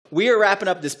we are wrapping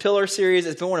up this Pillar series.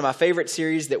 It's been one of my favorite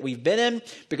series that we've been in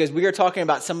because we are talking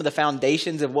about some of the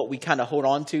foundations of what we kind of hold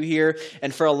on to here.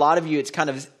 And for a lot of you, it's kind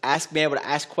of being able to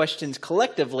ask questions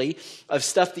collectively of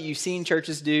stuff that you've seen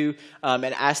churches do and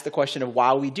ask the question of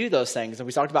why we do those things. And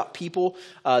we talked about people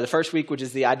the first week, which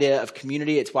is the idea of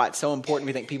community. It's why it's so important.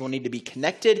 We think people need to be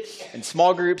connected in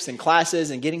small groups and classes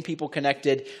and getting people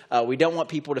connected. We don't want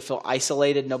people to feel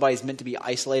isolated. Nobody's meant to be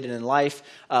isolated in life.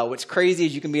 What's crazy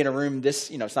is you can be in a room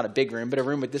it's not a big room, but a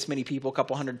room with this many people, a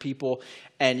couple hundred people,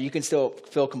 and you can still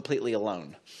feel completely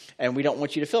alone. And we don't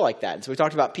want you to feel like that. And so we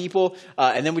talked about people,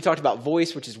 and then we talked about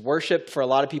voice, which is worship. For a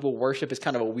lot of people, worship is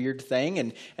kind of a weird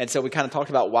thing. And so we kind of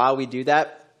talked about why we do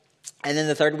that. And then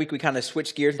the third week, we kind of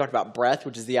switched gears and talked about breath,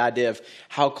 which is the idea of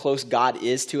how close God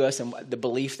is to us and the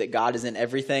belief that God is in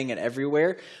everything and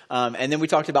everywhere. And then we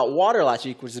talked about water last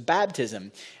week, which is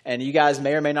baptism. And you guys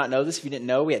may or may not know this. If you didn't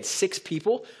know, we had 6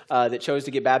 people that chose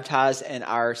to get baptized in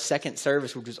our second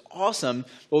service, which was awesome.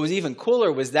 What was even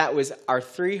cooler was that was our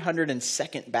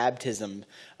 302nd baptism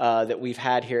that we've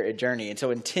had here at Journey. And so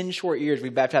in 10 short years,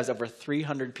 we've baptized over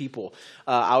 300 people.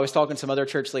 I was talking to some other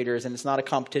church leaders, and it's not a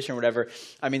competition or whatever.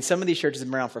 I mean, some of these churches have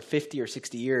been around for 50 or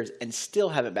 60 years and still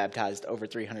haven't baptized over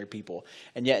 300 people.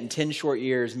 And yet in 10 short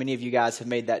years, many of you guys have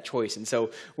made that choice. And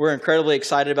so we're incredibly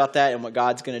excited about that and what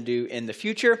God's going to do in the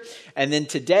future. And then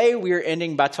today we are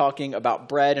ending by talking about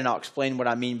bread, and I'll explain what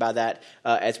I mean by that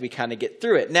as we kind of get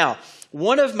through it. Now,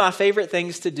 one of my favorite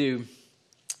things to do,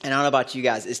 and I don't know about you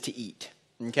guys, is to eat.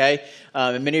 Okay,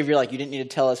 and many of you are like, you didn't need to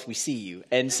tell us, we see you.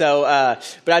 And so,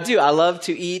 but I do. I love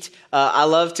to eat. I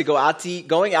love to go out to eat.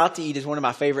 Going out to eat is one of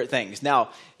my favorite things. Now,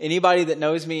 anybody that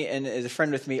knows me and is a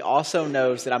friend with me also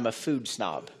knows that I'm a food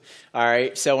snob. All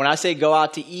right, so when I say go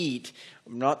out to eat,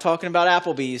 I'm not talking about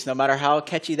Applebee's, no matter how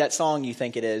catchy that song you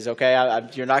think it is, okay?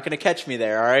 You're not going to catch me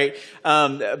there, all right?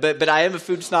 But I am a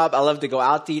food snob. I love to go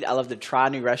out to eat. I love to try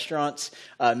new restaurants.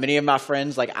 Many of my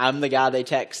friends, like, I'm the guy they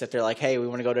text if they're like, hey, we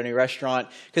want to go to a new restaurant.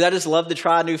 Because I just love to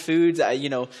try new foods. I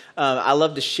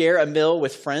love to share a meal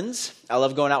with friends. I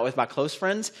love going out with my close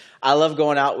friends. I love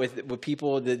going out with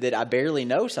people that I barely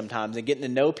know sometimes and getting to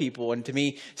know people. And to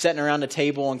me, sitting around the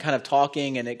table and kind of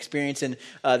talking and experiencing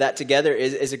that together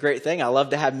is a great thing. I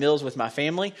love to have meals with my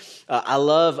family. I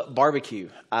love barbecue.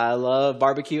 I love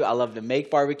to make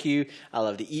barbecue. I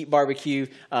love to eat barbecue.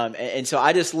 And so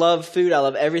I just love food. I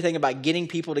love everything about getting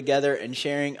people together and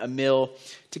sharing a meal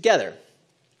together.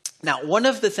 Now, one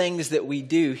of the things that we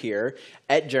do here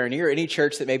at Journey, or any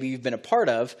church that maybe you've been a part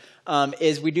of,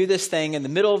 is we do this thing in the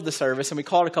middle of the service, and we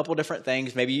call it a couple different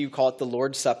things. Maybe you call it the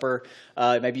Lord's Supper,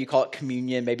 maybe you call it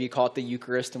communion, maybe you call it the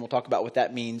Eucharist, and we'll talk about what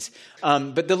that means.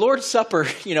 But the Lord's Supper,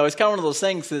 it's kind of one of those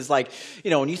things that's like,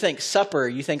 when you think supper,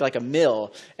 you think like a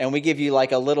meal, and we give you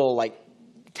like a little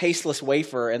tasteless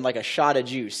wafer and like a shot of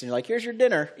juice. And you're like, here's your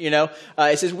dinner,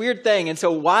 It's this weird thing. And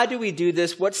so why do we do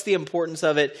this? What's the importance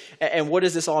of it? And what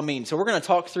does this all mean? So we're going to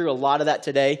talk through a lot of that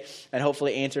today and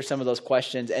hopefully answer some of those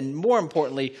questions. And more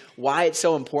importantly, why it's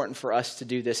so important for us to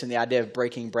do this and the idea of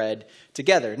breaking bread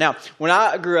together. Now, when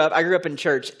I grew up in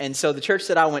church. And so the church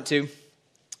that I went to,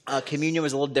 communion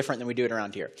was a little different than we do it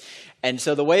around here. And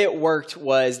so the way it worked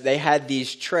was they had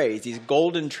these trays, these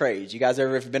golden trays. You guys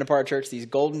ever, if you've been a part of church, these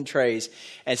golden trays.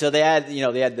 And so they had,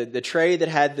 the tray that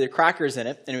had the crackers in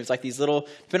it. And it was like these little,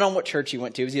 depending on what church you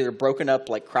went to, it was either broken up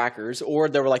like crackers, or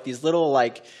there were like these little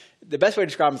the best way to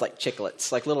describe them is like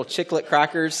chiclets, like little chiclet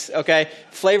crackers, okay?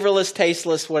 Flavorless,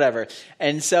 tasteless, whatever.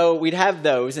 And so we'd have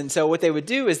those. And so what they would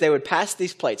do is they would pass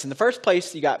these plates. And the first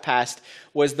place you got passed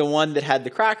was the one that had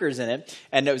the crackers in it.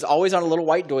 And it was always on a little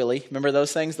white doily. Remember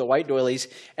those things, the white doilies?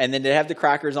 And then they'd have the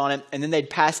crackers on it. And then they'd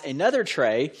pass another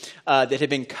tray that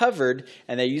had been covered.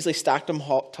 And they usually stacked them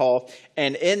tall.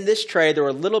 And in this tray, there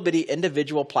were little bitty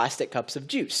individual plastic cups of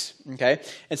juice, okay?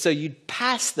 And so you'd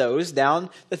pass those down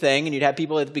the thing, and you'd have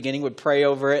people at the beginning would pray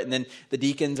over it, and then the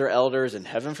deacons or elders, and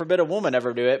heaven forbid a woman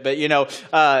ever do it, but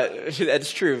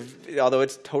that's true, although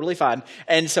it's totally fine.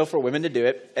 And so for women to do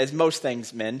it, as most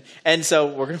things, men. And so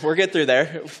we're good through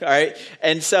there, all right?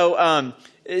 And so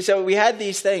we had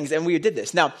these things, and we did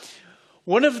this. Now,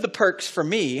 one of the perks for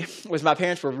me was my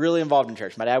parents were really involved in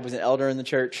church. My dad was an elder in the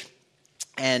church.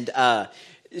 And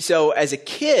so as a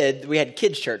kid, we had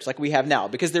kids' church like we have now.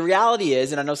 Because the reality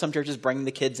is, and I know some churches bring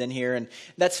the kids in here, and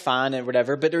that's fine and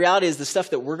whatever, but the reality is the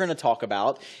stuff that we're going to talk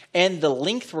about and the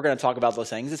length we're going to talk about those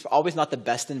things is always not the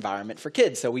best environment for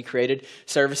kids. So we created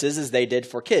services as they did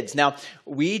for kids. Now,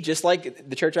 we, just like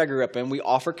the church I grew up in, we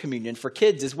offer communion for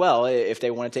kids as well if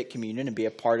they want to take communion and be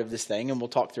a part of this thing, and we'll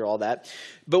talk through all that.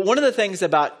 But one of the things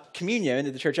about communion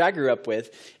that the church I grew up with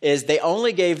is they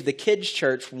only gave the kids'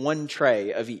 church one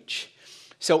tray of each.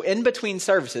 So in between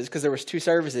services, because there was 2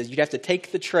 services, you'd have to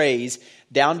take the trays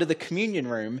down to the communion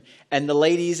room, and the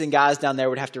ladies and guys down there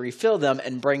would have to refill them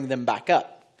and bring them back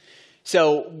up.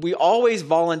 So we always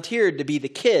volunteered to be the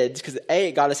kids because A,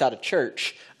 it got us out of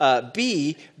church.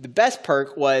 B, the best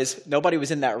perk was nobody was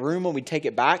in that room when we take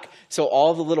it back. So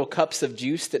all the little cups of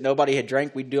juice that nobody had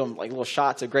drank, we'd do them like little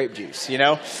shots of grape juice,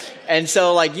 And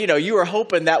so you were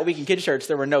hoping that week in kids church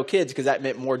there were no kids because that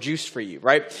meant more juice for you,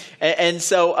 right? And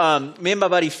so me and my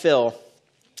buddy Phil,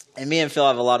 and me and Phil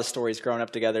have a lot of stories growing up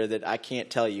together that I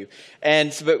can't tell you.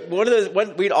 But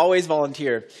we'd always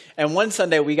volunteer. And one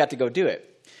Sunday we got to go do it.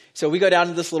 So we go down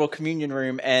to this little communion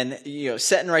room and,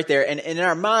 sitting right there. And in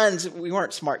our minds, we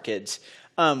weren't smart kids.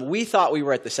 We thought we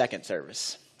were at the second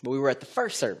service, but we were at the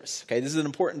first service. Okay, this is an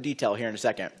important detail here in a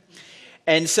second.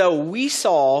 And so we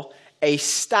saw a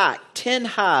stack 10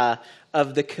 high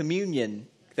of the communion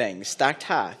things stacked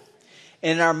high.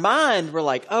 And in our mind, we're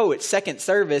like, oh, it's second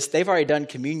service. They've already done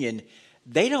communion.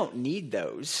 They don't need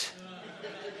those.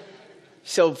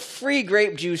 So free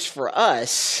grape juice for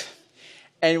us.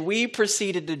 And we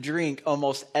proceeded to drink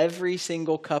almost every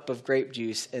single cup of grape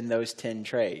juice in those 10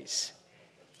 trays.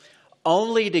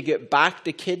 Only to get back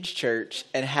to kids' church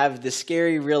and have the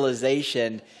scary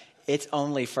realization, it's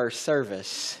only first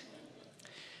service.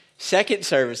 Second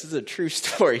service, this is a true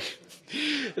story.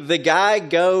 The guy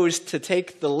goes to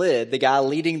take the lid, the guy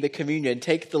leading the communion,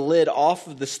 take the lid off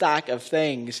of the stack of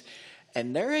things,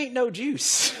 and there ain't no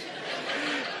juice.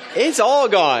 It's all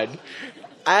gone.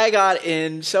 I got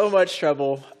in so much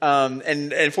trouble,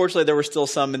 and fortunately there were still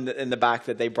some in the back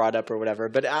that they brought up or whatever,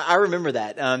 but I remember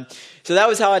that. So that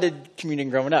was how I did communion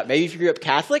growing up. Maybe if you grew up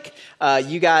Catholic,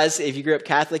 you guys, if you grew up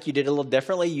Catholic, you did it a little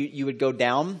differently. You would go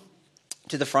down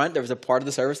to the front. There was a part of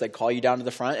the service they'd call you down to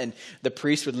the front, and the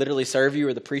priest would literally serve you,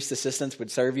 or the priest assistants would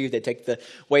serve you. They'd take the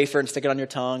wafer and stick it on your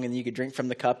tongue, and you could drink from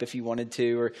the cup if you wanted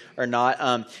to or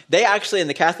not. They actually, in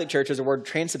the Catholic Church, there's a word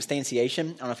transubstantiation.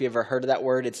 I don't know if you ever heard of that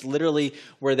word. It's literally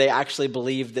where they actually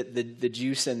believe that the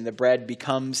juice and the bread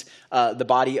becomes the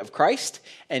body of Christ.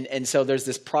 And so there's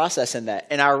this process in that.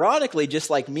 And ironically, just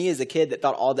like me as a kid that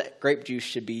thought all that grape juice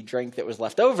should be drank that was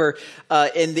left over,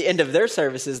 in the end of their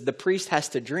services, the priest has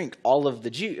to drink all of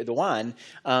the wine,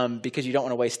 because you don't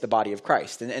want to waste the body of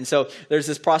Christ. And so there's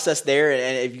this process there.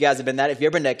 And if you guys have been that, if you've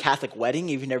ever been to a Catholic wedding,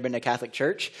 if you've never been to a Catholic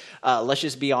church, let's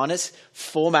just be honest,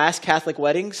 full mass Catholic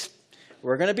weddings,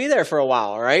 we're going to be there for a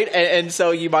while, right? And so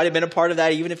you might have been a part of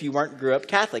that even if you grew up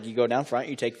Catholic. You go down front,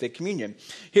 you take the communion.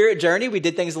 Here at Journey, we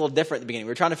did things a little different at the beginning.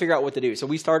 We were trying to figure out what to do. So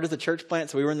we started as a church plant,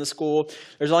 so we were in the school.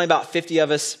 There's only about 50 of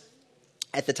us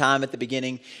at the time, at the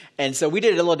beginning. And so we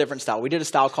did it a little different style. We did a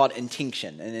style called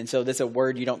intinction. And so that's a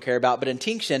word you don't care about. But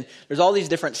intinction, there's all these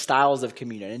different styles of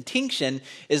communion. Intinction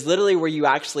is literally where you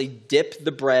actually dip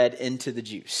the bread into the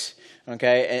juice.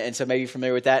 Okay, and so maybe you're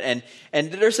familiar with that.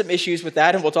 And there's some issues with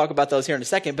that, and we'll talk about those here in a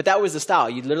second. But that was the style.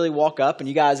 You'd literally walk up, and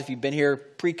you guys, if you've been here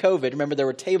pre-COVID, remember there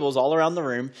were tables all around the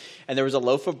room, and there was a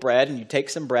loaf of bread, and you take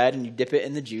some bread, and you dip it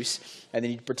in the juice, and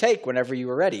then you'd partake whenever you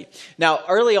were ready. Now,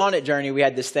 early on at Journey, we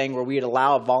had this thing where we'd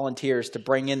allow volunteers to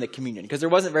bring in the communion, because there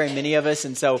wasn't very many of us,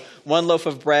 and so one loaf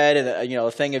of bread and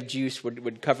a thing of juice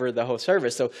would cover the whole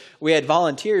service. So we had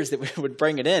volunteers that would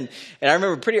bring it in. And I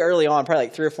remember pretty early on, probably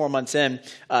like 3 or 4 months in,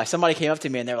 somebody came up to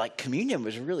me, and they were like, communion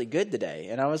was really good today.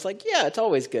 And I was like, yeah, it's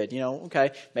always good. Okay,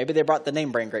 maybe they brought the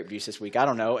name brand grape juice this week. I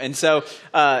don't know. And so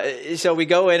we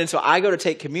go in, and so I go to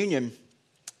take communion.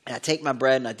 And I take my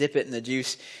bread and I dip it in the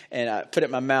juice and I put it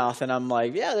in my mouth. And I'm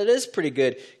like, yeah, that is pretty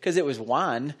good, because it was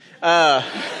wine.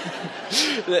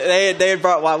 They had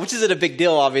brought wine, which isn't a big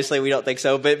deal, obviously. We don't think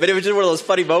so. But it was just one of those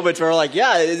funny moments where we're like,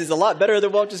 yeah, it is a lot better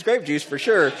than Welch's grape juice for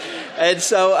sure. And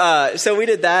so we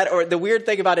did that. Or the weird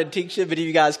thing about intinction, many of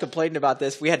you guys complained about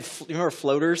this. We had, you remember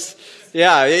floaters?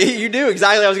 Yeah, you do.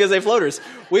 Exactly. I was going to say floaters.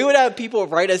 We would have people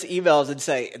write us emails and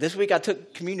say, this week I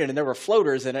took communion and there were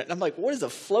floaters in it. And I'm like, what is a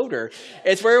floater?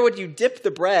 It's where when you dip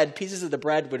the bread, pieces of the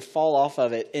bread would fall off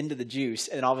of it into the juice,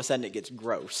 and all of a sudden it gets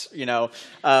gross. We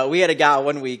had a guy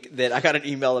one week that I got an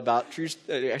email about, I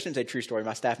shouldn't say true story,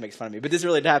 my staff makes fun of me, but this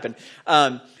really did happen.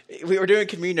 We were doing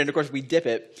communion, and of course we dip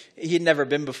it. He had never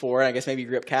been before, and I guess maybe he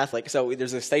grew up Catholic, so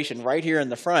there's a station right here in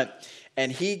the front,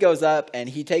 and he goes up and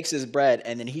he takes his bread,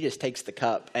 and then he just takes the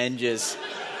cup and just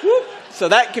whoop. So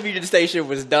that communion station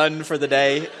was done for the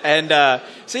day. And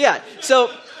so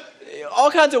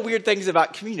all kinds of weird things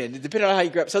about communion, depending on how you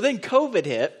grew up. So then COVID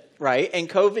hit, right? And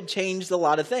COVID changed a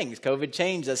lot of things. COVID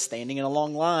changed us standing in a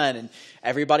long line and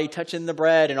everybody touching the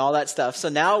bread and all that stuff. So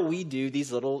now we do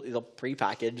these little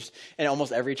prepackaged, and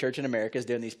almost every church in America is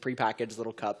doing these prepackaged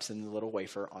little cups and the little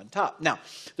wafer on top. Now,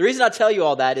 the reason I tell you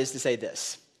all that is to say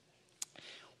this.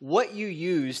 what you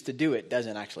use to do it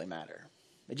doesn't actually matter.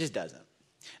 It just doesn't.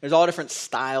 There's all different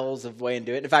styles of way to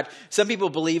do it. In fact, some people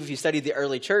believe, if you study the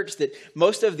early church, that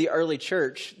most of the early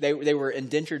church, they were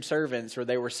indentured servants, or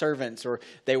they were servants, or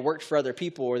they worked for other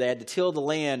people, or they had to till the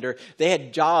land, or they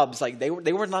had jobs. Like they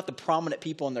were not the prominent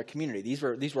people in their community.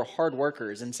 These were hard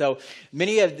workers. And so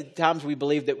many of the times we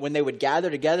believe that when they would gather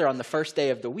together on the first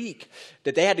day of the week,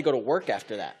 that they had to go to work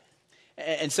after that.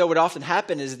 And so what often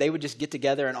happened is they would just get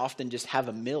together and often just have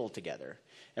a meal together.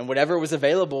 And whatever was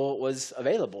available was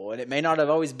available. And it may not have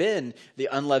always been the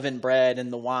unleavened bread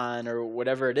and the wine or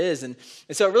whatever it is. And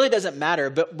so it really doesn't matter.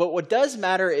 But what does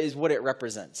matter is what it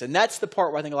represents. And that's the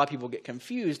part where I think a lot of people get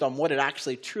confused on what it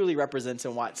actually truly represents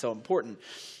and why it's so important.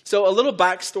 So a little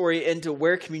backstory into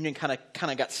where communion kind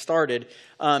of got started.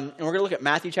 And we're going to look at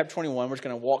Matthew chapter 21. We're just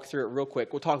going to walk through it real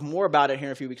quick. We'll talk more about it here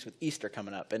in a few weeks with Easter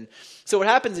coming up. And so what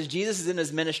happens is Jesus is in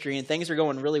his ministry and things are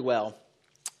going really well.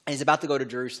 And he's about to go to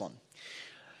Jerusalem.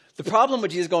 The problem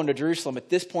with Jesus going to Jerusalem at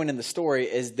this point in the story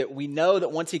is that we know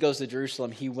that once he goes to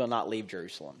Jerusalem, he will not leave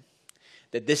Jerusalem.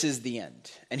 That this is the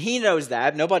end. And he knows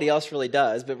that. Nobody else really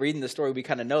does. But reading the story, we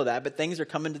kind of know that. But things are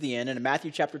coming to the end. And in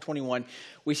Matthew chapter 21,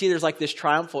 we see there's like this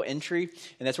triumphal entry.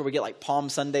 And that's where we get like Palm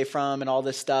Sunday from and all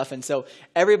this stuff. And so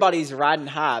everybody's riding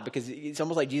high because it's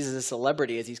almost like Jesus is a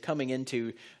celebrity as he's coming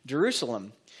into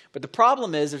Jerusalem. But the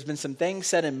problem is there's been some things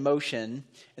set in motion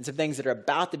and some things that are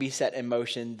about to be set in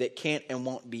motion that can't and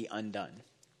won't be undone.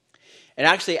 And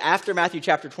actually, after Matthew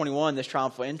chapter 21, this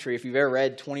triumphal entry, if you've ever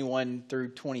read 21 through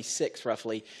 26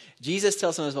 roughly, Jesus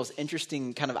tells some of his most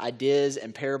interesting kind of ideas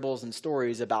and parables and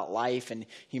stories about life and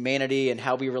humanity and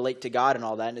how we relate to God and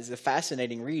all that. And it's a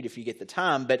fascinating read if you get the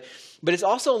time. But it's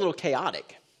also a little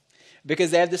chaotic.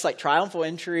 Because they have this like triumphal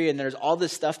entry and there's all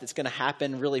this stuff that's going to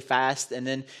happen really fast. And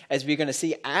then as we're going to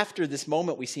see after this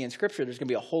moment we see in Scripture, there's going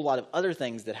to be a whole lot of other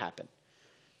things that happen.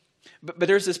 But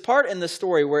there's this part in the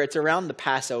story where it's around the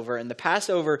Passover. And the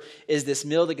Passover is this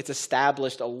meal that gets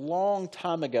established a long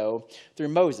time ago through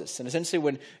Moses. And essentially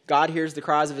when God hears the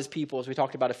cries of his people, as we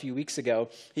talked about a few weeks ago,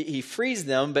 he frees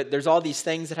them. But there's all these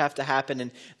things that have to happen. And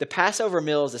the Passover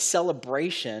meal is a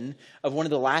celebration of one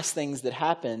of the last things that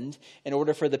happened in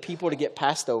order for the people to get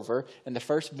passed over and the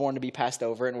firstborn to be passed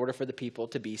over in order for the people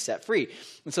to be set free.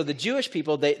 And so the Jewish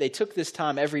people, they took this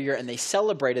time every year and they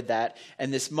celebrated that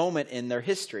and this moment in their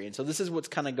history. And so this is what's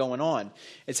kind of going on.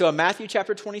 And so in Matthew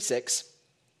chapter 26,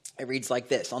 it reads like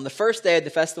this. On the first day of the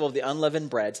festival of the unleavened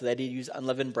bread, so they had to use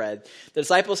unleavened bread, the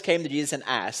disciples came to Jesus and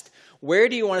asked, "Where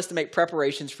do you want us to make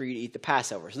preparations for you to eat the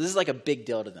Passover?" So this is like a big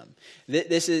deal to them.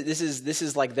 This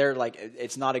is like their, like,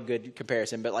 it's not a good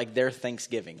comparison, but like their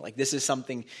Thanksgiving. Like this is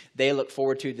something they look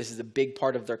forward to. This is a big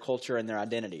part of their culture and their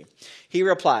identity. He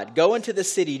replied, "Go into the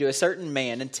city to a certain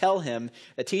man and tell him,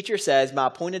 the teacher says, my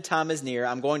appointed time is near.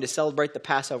 I'm going to celebrate the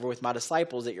Passover with my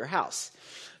disciples at your house."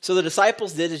 So the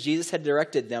disciples did as Jesus had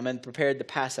directed them and prepared the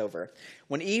Passover.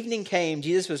 When evening came,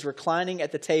 Jesus was reclining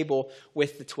at the table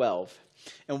with the 12.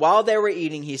 And while they were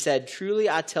eating, he said, "Truly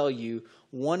I tell you,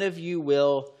 one of you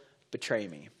will betray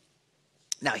me."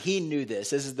 Now he knew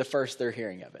this. This is the first they're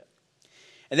hearing of it.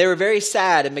 And they were very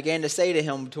sad and began to say to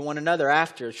him, to one another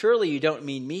after, "Surely you don't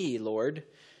mean me, Lord."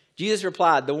 Jesus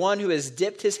replied, "The one who has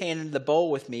dipped his hand into the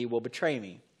bowl with me will betray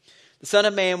me. The Son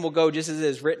of Man will go just as it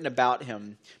is written about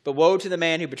him. But woe to the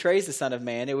man who betrays the Son of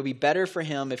Man. It would be better for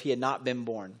him if he had not been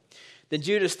born." Then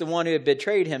Judas, the one who had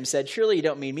betrayed him, said, "Surely you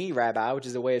don't mean me, Rabbi," which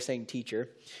is a way of saying teacher.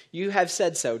 "You have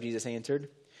said so," Jesus answered.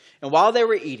 And while they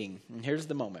were eating, and here's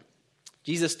the moment,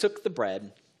 Jesus took the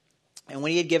bread, and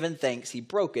when he had given thanks, he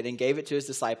broke it and gave it to his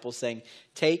disciples, saying,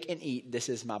 "Take and eat, this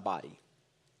is my body."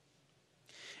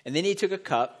 And then he took a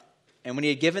cup, and when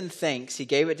he had given thanks, he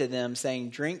gave it to them,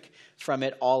 saying, "Drink from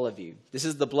it, all of you. This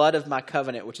is the blood of my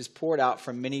covenant, which is poured out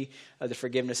for many of the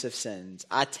forgiveness of sins.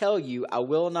 I tell you, I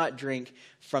will not drink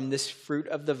from this fruit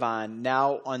of the vine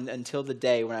now until the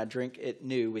day when I drink it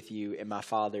new with you in my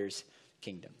Father's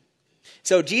kingdom."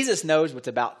 So Jesus knows what's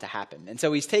about to happen. And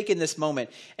so he's taking this moment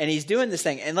and he's doing this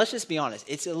thing. And let's just be honest,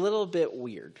 it's a little bit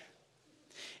weird.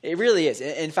 It really is.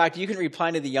 In fact, you can read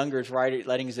Pliny the Younger's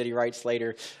writings that he writes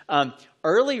later.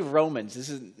 Early Romans, this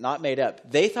is not made up,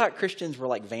 they thought Christians were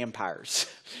like vampires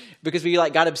because we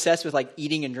like got obsessed with like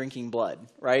eating and drinking blood,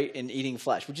 right? And eating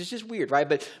flesh, which is just weird, right?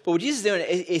 But what Jesus is doing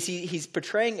is he's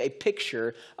portraying a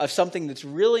picture of something that's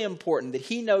really important that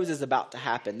he knows is about to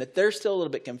happen, that they're still a little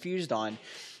bit confused on.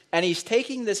 And he's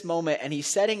taking this moment and he's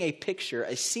setting a picture,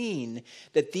 a scene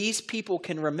that these people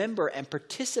can remember and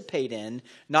participate in,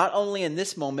 not only in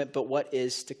this moment, but what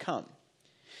is to come.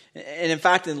 And in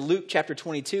fact, in Luke chapter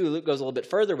 22, Luke goes a little bit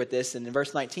further with this. And in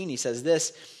verse 19, he says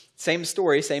this. It Same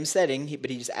story, same setting,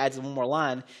 but he just adds one more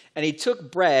line. And he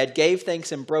took bread, gave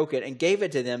thanks and broke it, and gave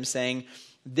it to them, saying,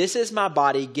 "This is my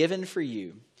body given for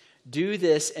you. Do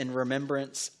this in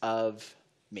remembrance of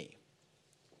me."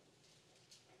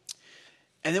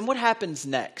 And then what happens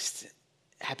next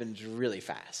happens really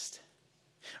fast.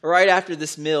 Right after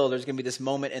this meal, there's going to be this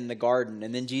moment in the garden,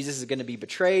 and then Jesus is going to be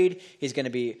betrayed. He's going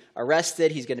to be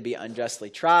arrested. He's going to be unjustly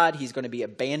tried. He's going to be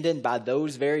abandoned by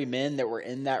those very men that were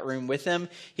in that room with him.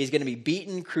 He's going to be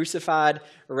beaten, crucified,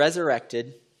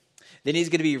 resurrected. Then he's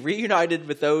going to be reunited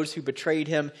with those who betrayed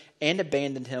him and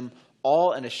abandoned him,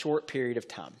 all in a short period of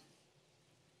time.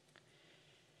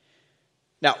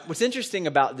 Now, what's interesting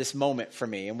about this moment for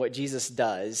me and what Jesus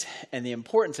does and the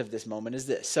importance of this moment is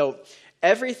this. So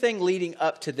everything leading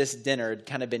up to this dinner had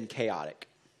kind of been chaotic.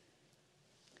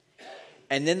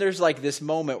 And then there's like this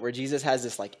moment where Jesus has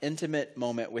this like intimate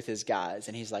moment with his guys.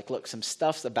 And he's like, look, some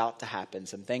stuff's about to happen.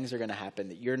 Some things are going to happen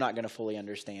that you're not going to fully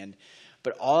understand.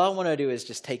 But all I want to do is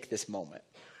just take this moment.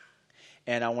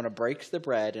 And I want to break the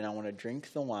bread and I want to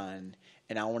drink the wine.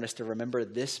 And I want us to remember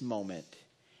this moment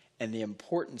and the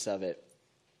importance of it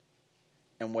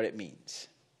and what it means.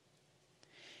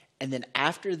 And then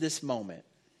after this moment,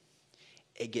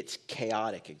 it gets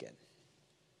chaotic again.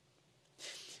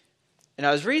 And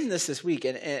I was reading this week,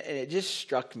 and it just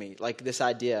struck me, like this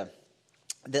idea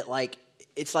that like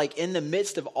it's like in the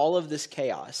midst of all of this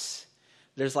chaos,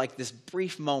 there's like this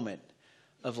brief moment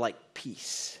of like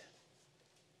peace.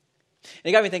 And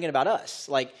it got me thinking about us.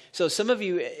 Like, so some of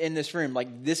you in this room,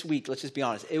 like this week, let's just be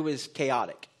honest, it was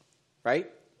chaotic, right?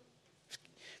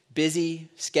 Busy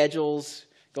schedules,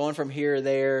 going from here to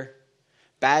there,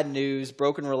 bad news,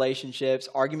 broken relationships,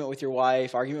 argument with your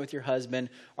wife, argument with your husband,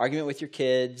 argument with your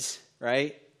kids,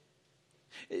 right?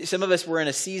 Some of us, we're in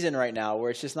a season right now where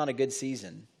it's just not a good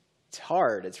season. It's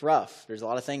hard, it's rough. There's a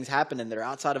lot of things happening that are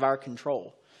outside of our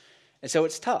control. And so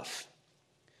it's tough.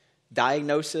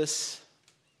 Diagnosis,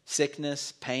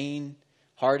 sickness, pain,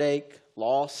 heartache,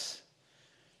 loss.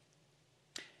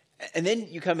 And then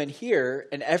you come in here,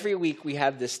 and every week we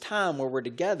have this time where we're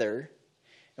together,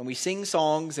 and we sing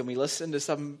songs, and we listen to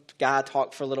some guy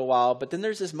talk for a little while. But then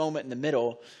there's this moment in the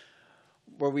middle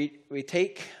where we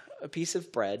take a piece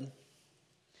of bread.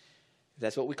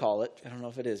 That's what we call it. I don't know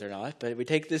if it is or not. But we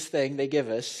take this thing they give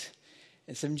us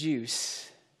and some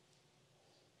juice.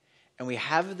 And we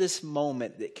have this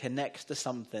moment that connects to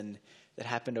something that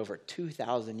happened over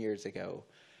 2,000 years ago,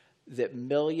 that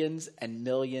millions and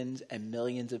millions and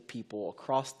millions of people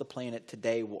across the planet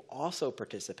today will also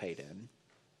participate in.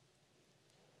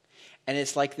 And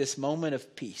it's like this moment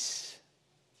of peace.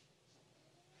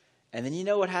 And then you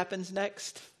know what happens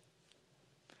next?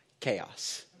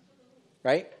 Chaos,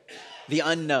 right? The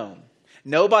unknown.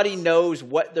 Nobody knows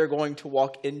what they're going to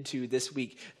walk into this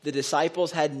week. The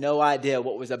disciples had no idea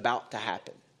what was about to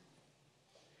happen.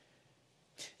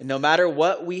 And no matter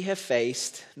what we have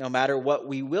faced, no matter what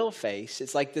we will face,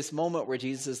 it's like this moment where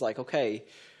Jesus is like, okay,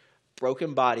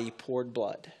 broken body, poured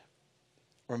blood.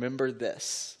 Remember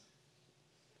this.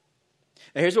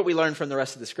 Now, here's what we learn from the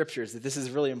rest of the scriptures, that this is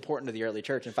really important to the early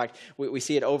church. In fact, we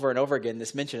see it over and over again.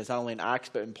 This mention is not only in Acts,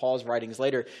 but in Paul's writings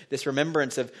later. This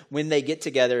remembrance of when they get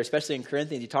together, especially in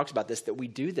Corinthians, he talks about this, that we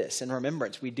do this in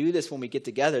remembrance. We do this when we get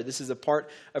together. This is a part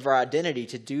of our identity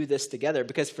to do this together.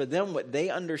 Because for them, what they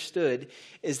understood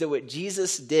is that what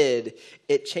Jesus did,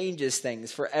 it changes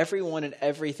things for everyone and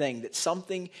everything. That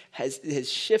something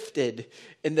has shifted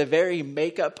in the very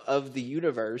makeup of the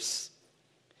universe.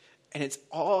 And it's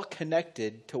all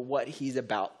connected to what he's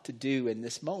about to do in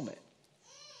this moment.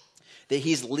 That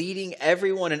he's leading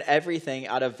everyone and everything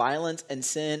out of violence and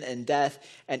sin and death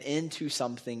and into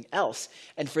something else.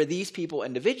 And for these people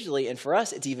individually, and for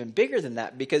us, it's even bigger than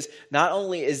that. Because not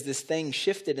only is this thing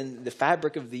shifted in the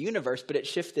fabric of the universe, but it's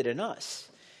shifted in us.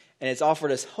 And it's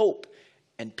offered us hope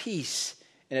and peace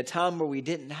in a time where we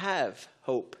didn't have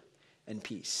hope and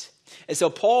peace. And so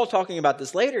Paul, talking about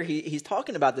this later, he's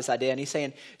talking about this idea, and he's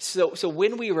saying, so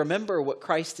when we remember what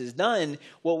Christ has done,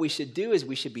 what we should do is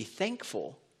we should be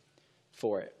thankful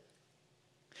for it.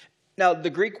 Now, the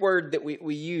Greek word that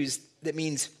we use that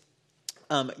means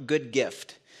good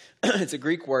gift, it's a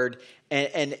Greek word,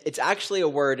 and it's actually a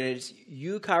word, and it's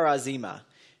eucharizima.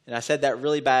 And I said that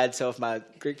really bad, so if my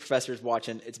Greek professor is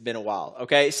watching, it's been a while,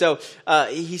 okay? So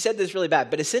he said this really bad,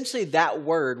 but essentially that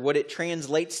word, what it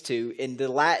translates to into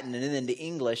Latin and then into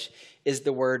English, is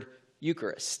the word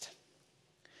Eucharist.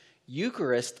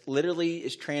 Eucharist literally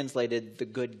is translated the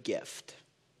good gift,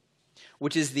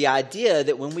 which is the idea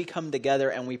that when we come together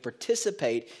and we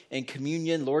participate in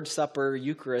communion, Lord's Supper,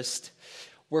 Eucharist,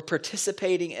 we're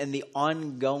participating in the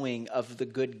ongoing of the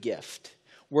good gift.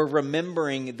 we're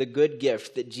remembering the good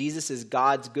gift that Jesus is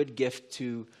God's good gift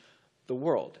to the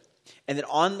world. And that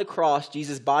on the cross,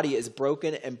 Jesus' body is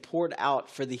broken and poured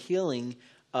out for the healing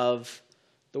of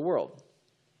the world.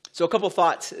 So a couple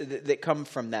thoughts that come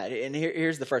from that. And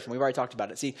here's the first one. We've already talked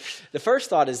about it. See, the first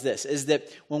thought is this, is that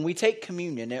when we take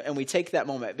communion and we take that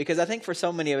moment, because I think for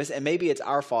so many of us, and maybe it's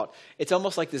our fault, it's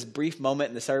almost like this brief moment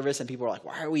in the service and people are like,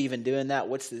 why are we even doing that?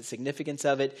 What's the significance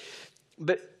of it?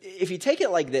 But if you take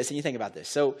it like this and you think about this,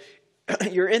 so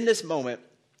you're in this moment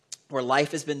where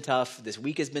life has been tough, this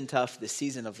week has been tough, this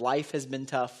season of life has been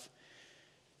tough,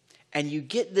 and you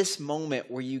get this moment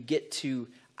where you get to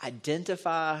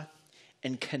identify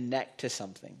and connect to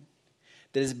something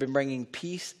that has been bringing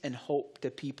peace and hope to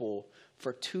people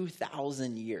for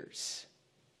 2,000 years.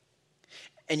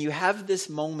 And you have this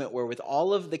moment where with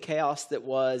all of the chaos that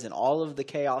was and all of the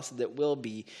chaos that will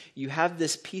be, you have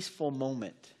this peaceful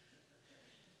moment.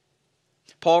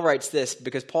 Paul writes this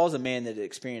because Paul's a man that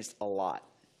experienced a lot.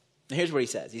 And here's what he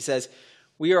says. He says,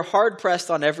 "We are hard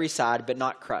pressed on every side, but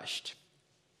not crushed.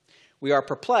 We are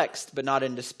perplexed, but not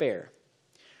in despair.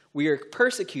 We are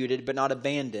persecuted, but not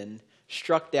abandoned,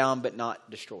 struck down, but not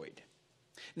destroyed."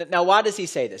 Now, why does he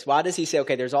say this? Why does he say,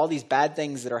 okay, there's all these bad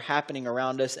things that are happening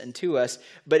around us and to us,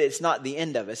 but it's not the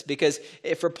end of us? Because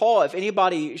for Paul, if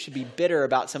anybody should be bitter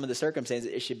about some of the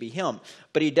circumstances, it should be him.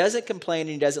 But he doesn't complain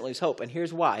and he doesn't lose hope. And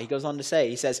here's why. He goes on to say,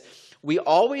 he says, "We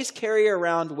always carry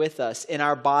around with us in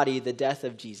our body the death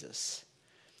of Jesus,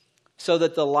 so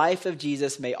that the life of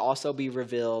Jesus may also be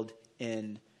revealed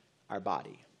in our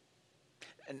body."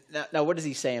 Now, what is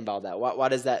he saying about that? Why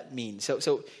does that mean?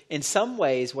 So in some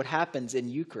ways, what happens in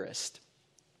Eucharist,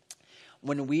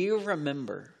 when we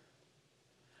remember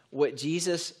what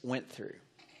Jesus went through,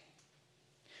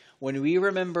 when we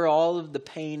remember all of the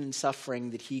pain and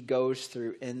suffering that he goes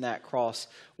through in that cross,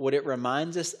 what it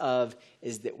reminds us of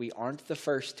is that we aren't the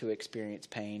first to experience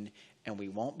pain, and we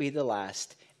won't be the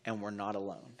last, and we're not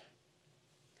alone.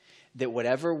 That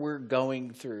whatever we're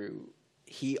going through,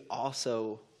 he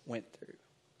also went through.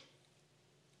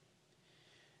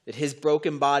 That his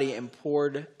broken body and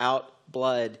poured out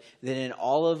blood, that in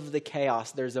all of the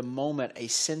chaos, there's a moment, a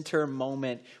center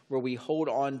moment where we hold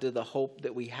on to the hope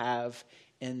that we have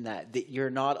in that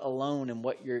you're not alone in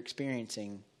what you're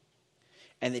experiencing,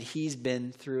 and that he's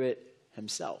been through it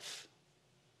himself.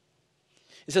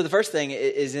 And so the first thing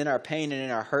is in our pain and in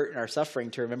our hurt and our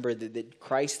suffering to remember that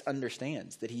Christ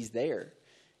understands, that he's there.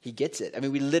 He gets it. I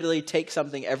mean, we literally take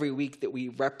something every week that we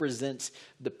represents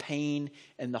the pain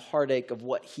and the heartache of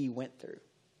what he went through.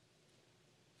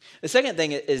 The second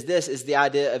thing is the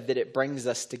idea of that it brings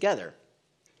us together.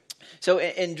 So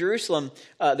in Jerusalem,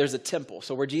 there's a temple.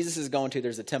 So where Jesus is going to,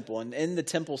 there's a temple. And in the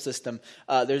temple system,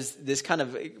 there's this kind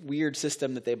of weird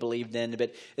system that they believed in.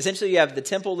 But essentially, you have the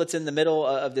temple that's in the middle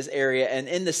of this area. And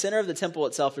in the center of the temple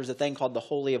itself, there's a thing called the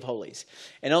Holy of Holies.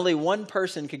 And only one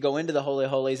person could go into the Holy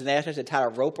of Holies. And they have to tie a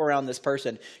rope around this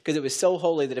person because it was so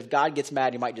holy that if God gets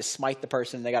mad, he might just smite the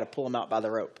person. And they got to pull him out by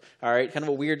the rope. All right? Kind of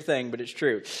a weird thing, but it's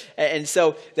true. And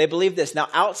so they believe this. Now,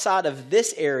 outside of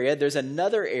this area, there's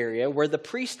another area where the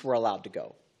priests were allowed to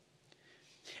go.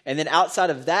 And then outside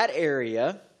of that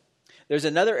area, there's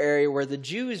another area where the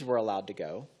Jews were allowed to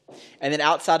go. And then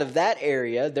outside of that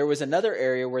area, there was another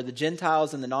area where the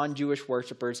Gentiles and the non-Jewish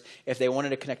worshipers, if they wanted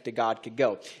to connect to God, could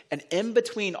go. And in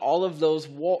between all of those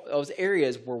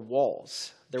areas were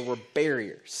walls. There were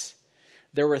barriers.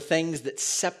 There were things that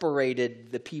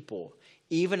separated the people,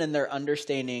 even in their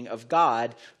understanding of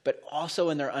God, but also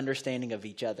in their understanding of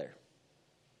each other.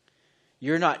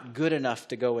 You're not good enough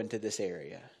to go into this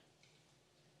area.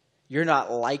 You're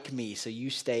not like me, so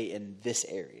you stay in this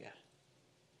area.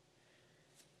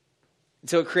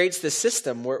 And so it creates this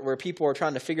system where people are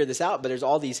trying to figure this out, but there's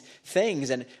all these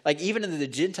things. And like even in the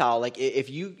Gentile, like if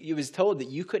you was told that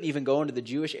you couldn't even go into the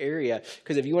Jewish area,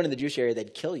 because if you went in the Jewish area,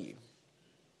 they'd kill you.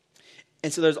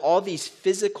 And so there's all these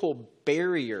physical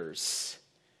barriers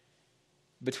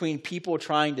between people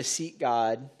trying to seek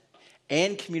God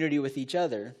and community with each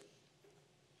other.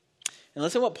 And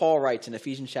listen to what Paul writes in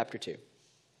Ephesians chapter 2.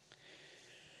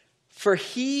 "For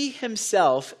he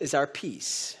himself is our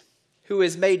peace, who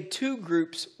has made two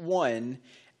groups one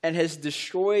and has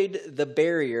destroyed the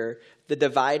barrier, the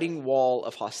dividing wall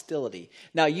of hostility."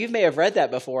 Now, you may have read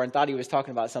that before and thought he was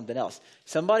talking about something else.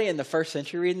 Somebody in the first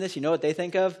century reading this, you know what they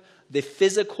think of? The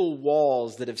physical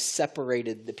walls that have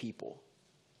separated the people.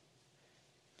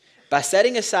 By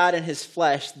setting aside in his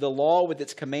flesh the law with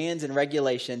its commands and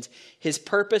regulations, his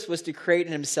purpose was to create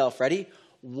in himself, ready?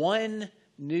 One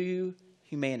new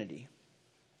humanity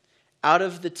out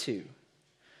of the two,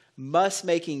 Thus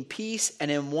making peace,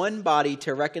 and in one body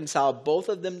to reconcile both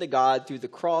of them to God through the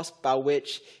cross, by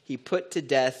which he put to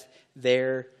death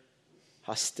their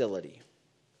hostility.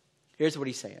 Here's what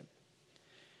he's saying.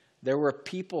 There were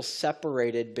people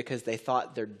separated because they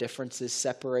thought their differences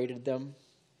separated them,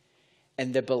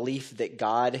 and the belief that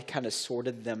God kind of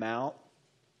sorted them out.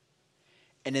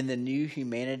 And in the new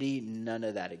humanity, none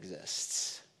of that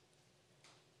exists.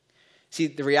 See,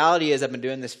 the reality is, I've been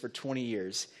doing this for 20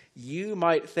 years. You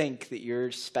might think that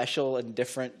you're special and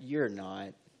different. You're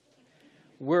not.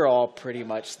 We're all pretty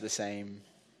much the same.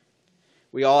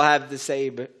 We all have the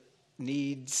same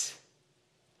needs,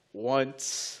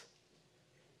 wants,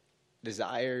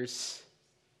 desires,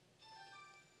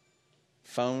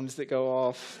 phones that go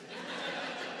off.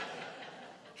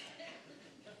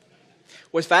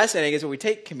 What's fascinating is when we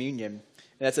take communion, and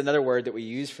that's another word that we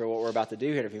use for what we're about to do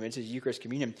here in a few minutes, is Eucharist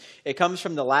communion. It comes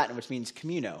from the Latin, which means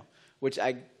communo, which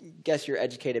I guess you're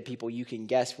educated people, you can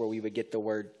guess where we would get the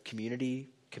word community,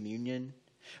 communion.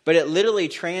 But it literally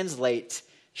translates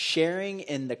sharing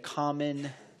in the common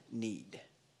need.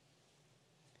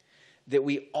 That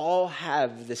we all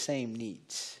have the same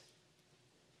needs.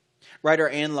 Writer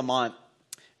Anne Lamott,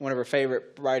 one of her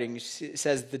favorite writings,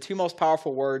 says the two most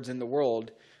powerful words in the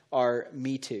world are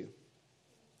me too.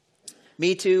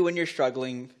 Me too when you're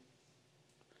struggling,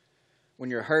 when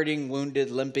you're hurting, wounded,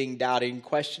 limping, doubting,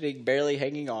 questioning, barely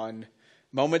hanging on,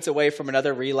 moments away from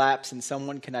another relapse, and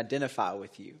someone can identify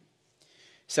with you.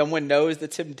 Someone knows the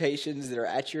temptations that are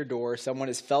at your door. Someone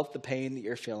has felt the pain that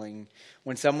you're feeling.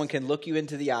 When someone can look you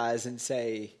into the eyes and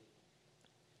say,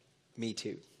 me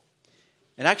too.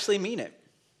 And actually mean it.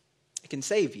 It can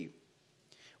save you.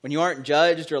 When you aren't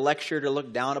judged or lectured or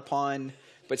looked down upon,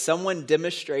 but someone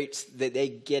demonstrates that they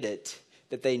get it,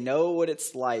 that they know what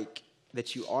it's like,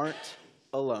 that you aren't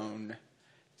alone.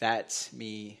 That's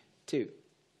me too.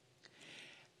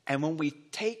 And when we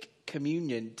take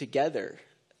communion together,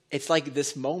 it's like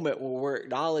this moment where we're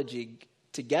acknowledging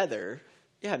together,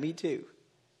 yeah, me too.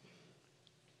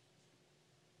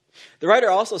 The writer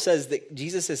also says that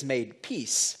Jesus has made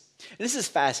peace. And this is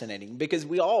fascinating because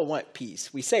we all want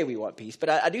peace. We say we want peace, but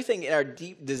I do think in our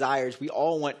deep desires, we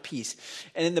all want peace.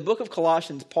 And in the book of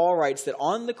Colossians, Paul writes that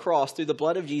on the cross, through the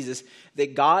blood of Jesus,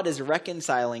 that God is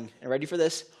reconciling, and ready for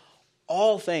this,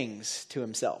 all things to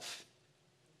himself.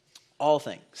 All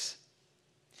things.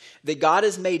 That God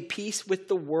has made peace with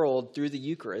the world through the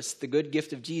Eucharist, the good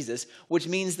gift of Jesus, which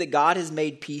means that God has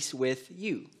made peace with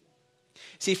you.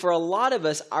 See, for a lot of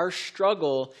us, our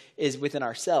struggle is within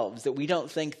ourselves, that we don't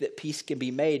think that peace can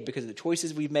be made because of the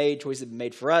choices we've made, choices have been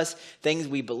made for us, things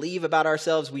we believe about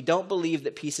ourselves. We don't believe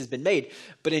that peace has been made.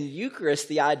 But in Eucharist,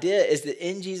 the idea is that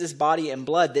in Jesus' body and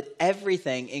blood, that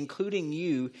everything, including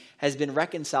you, has been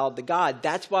reconciled to God.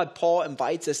 That's why Paul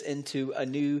invites us into a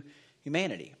new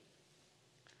humanity,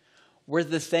 where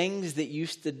the things that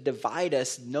used to divide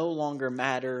us no longer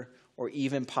matter or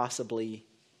even possibly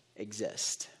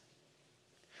exist.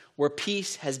 Where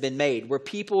peace has been made, where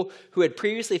people who had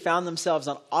previously found themselves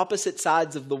on opposite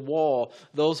sides of the wall,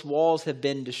 those walls have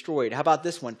been destroyed. How about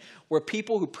this one? Where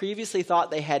people who previously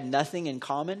thought they had nothing in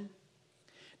common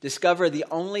discover the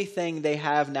only thing they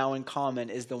have now in common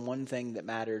is the one thing that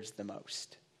matters the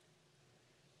most.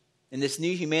 In this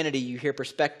new humanity, you hear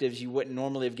perspectives you wouldn't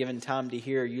normally have given time to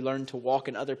hear. You learn to walk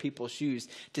in other people's shoes,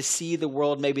 to see the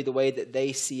world maybe the way that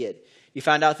they see it. You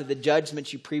find out that the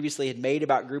judgments you previously had made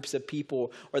about groups of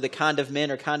people or the kind of men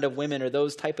or kind of women or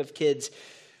those type of kids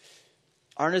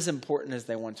aren't as important as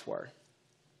they once were.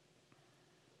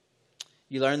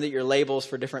 You learn that your labels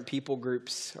for different people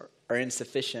groups are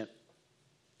insufficient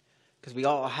because we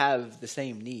all have the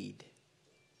same need.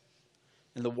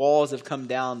 And the walls have come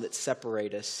down that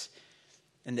separate us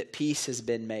and that peace has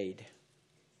been made.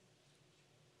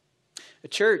 A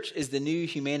church is the new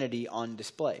humanity on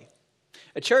display.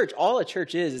 All a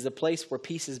church is a place where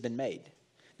peace has been made.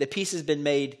 That peace has been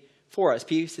made for us.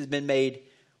 Peace has been made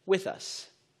with us.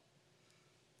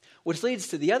 Which leads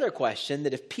to the other question,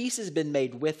 that if peace has been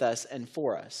made with us and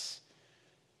for us,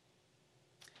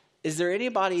 is there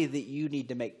anybody that you need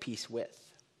to make peace with?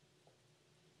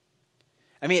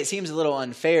 I mean, it seems a little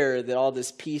unfair that all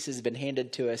this peace has been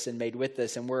handed to us and made with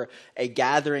us, and we're a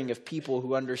gathering of people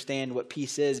who understand what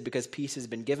peace is because peace has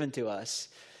been given to us.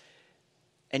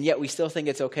 And yet we still think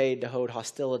it's okay to hold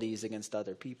hostilities against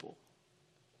other people.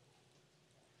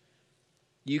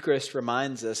 Eucharist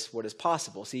reminds us what is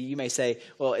possible. See, you may say,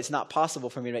 well, it's not possible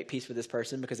for me to make peace with this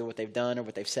person because of what they've done or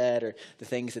what they've said or the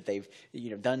things that they've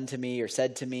done to me or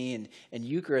said to me. And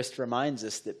Eucharist reminds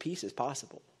us that peace is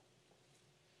possible.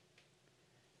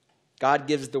 God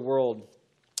gives the world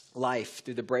life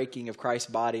through the breaking of Christ's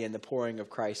body and the pouring of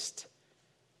Christ's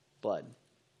blood.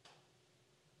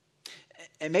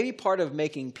 And maybe part of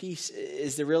making peace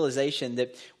is the realization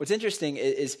that what's interesting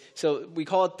is so we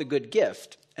call it the good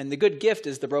gift. And the good gift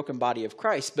is the broken body of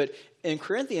Christ. But in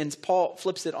Corinthians, Paul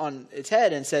flips it on its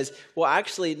head and says, well,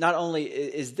 actually, not only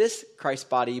is this Christ's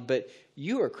body, but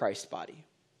you are Christ's body.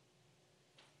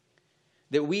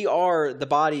 That we are the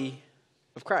body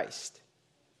of Christ.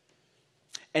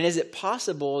 And is it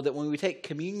possible that when we take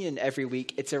communion every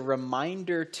week, it's a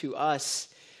reminder to us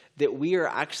that we are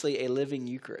actually a living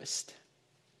Eucharist?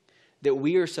 That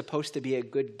we are supposed to be a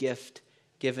good gift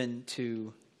given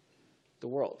to the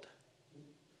world?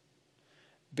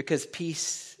 Because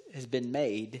peace has been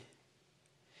made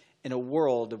in a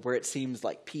world where it seems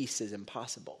like peace is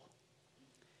impossible.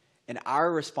 And our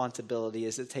responsibility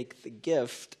is to take the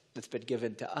gift that's been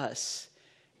given to us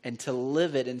and to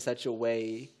live it in such a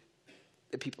way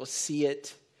that people see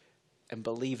it and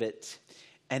believe it.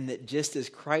 And that just as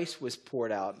Christ was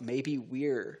poured out, maybe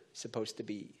we're supposed to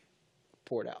be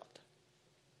poured out.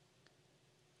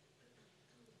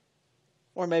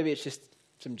 Or maybe it's just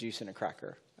some juice in a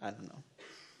cracker. I don't know.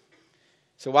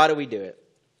 So why do we do it?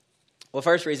 Well,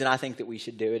 first reason I think that we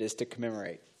should do it is to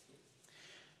commemorate.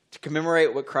 To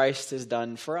commemorate what Christ has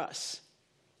done for us.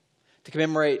 To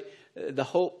commemorate the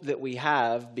hope that we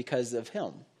have because of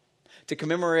him. To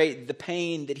commemorate the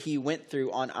pain that he went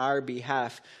through on our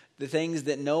behalf. The things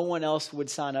that no one else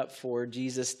would sign up for,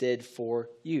 Jesus did for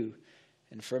you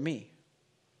and for me.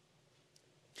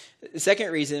 The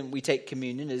second reason we take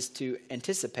communion is to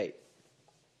anticipate.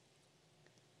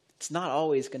 It's not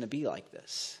always going to be like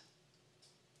this.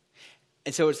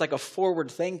 And so it's like a forward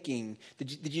thinking.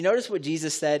 Did you notice what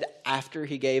Jesus said after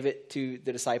he gave it to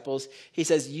the disciples? He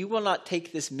says, you will not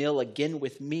take this meal again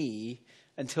with me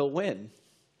until when?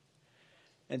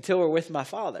 Until we're with my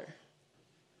Father.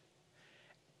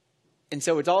 And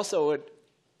so it's also an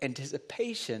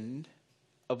anticipation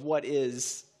of what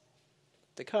is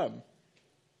to come.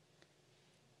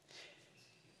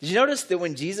 Did you notice that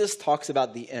when Jesus talks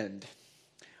about the end,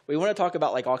 we want to talk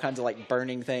about like all kinds of like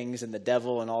burning things and the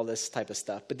devil and all this type of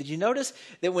stuff. But did you notice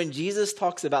that when Jesus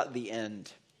talks about the end,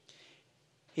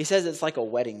 he says it's like a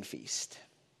wedding feast.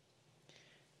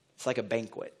 It's like a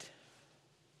banquet.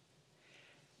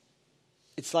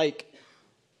 It's like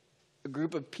a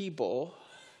group of people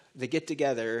that get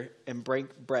together and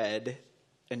break bread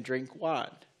and drink wine.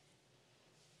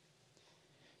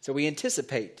 So we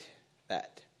anticipate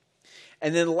that.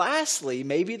 And then lastly,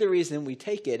 maybe the reason we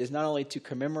take it is not only to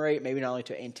commemorate, maybe not only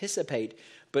to anticipate,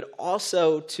 but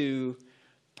also to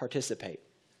participate.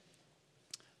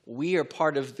 We are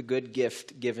part of the good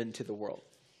gift given to the world,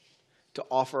 to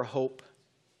offer hope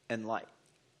and light.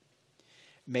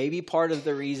 Maybe part of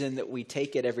the reason that we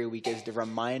take it every week is to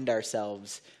remind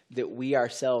ourselves that we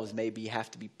ourselves maybe have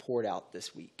to be poured out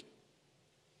this week.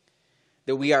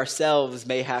 That we ourselves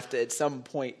may have to at some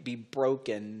point be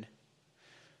broken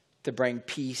to bring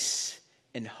peace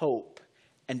and hope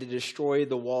and to destroy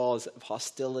the walls of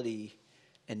hostility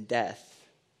and death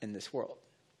in this world.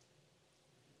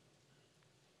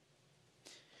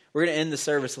 We're going to end the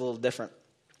service a little different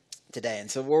today.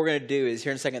 And so what we're going to do is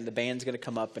here in a second, the band's going to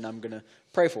come up and I'm going to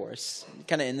pray for us.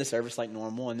 Kind of end the service like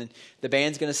normal. And then the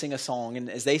band's going to sing a song. And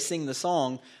as they sing the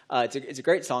song, it's a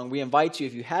great song. We invite you,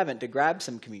 if you haven't, to grab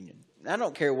some communion. I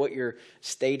don't care what your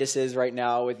status is right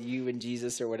now with you and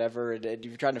Jesus or whatever. If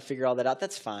you're trying to figure all that out,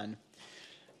 that's fine.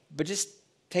 But just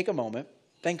take a moment,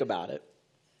 think about it.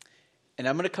 And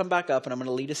I'm going to come back up and I'm going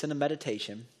to lead us in a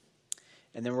meditation.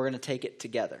 And then we're going to take it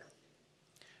together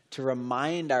to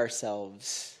remind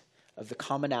ourselves of the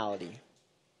commonality,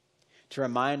 to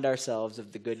remind ourselves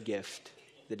of the good gift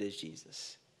that is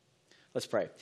Jesus. Let's pray.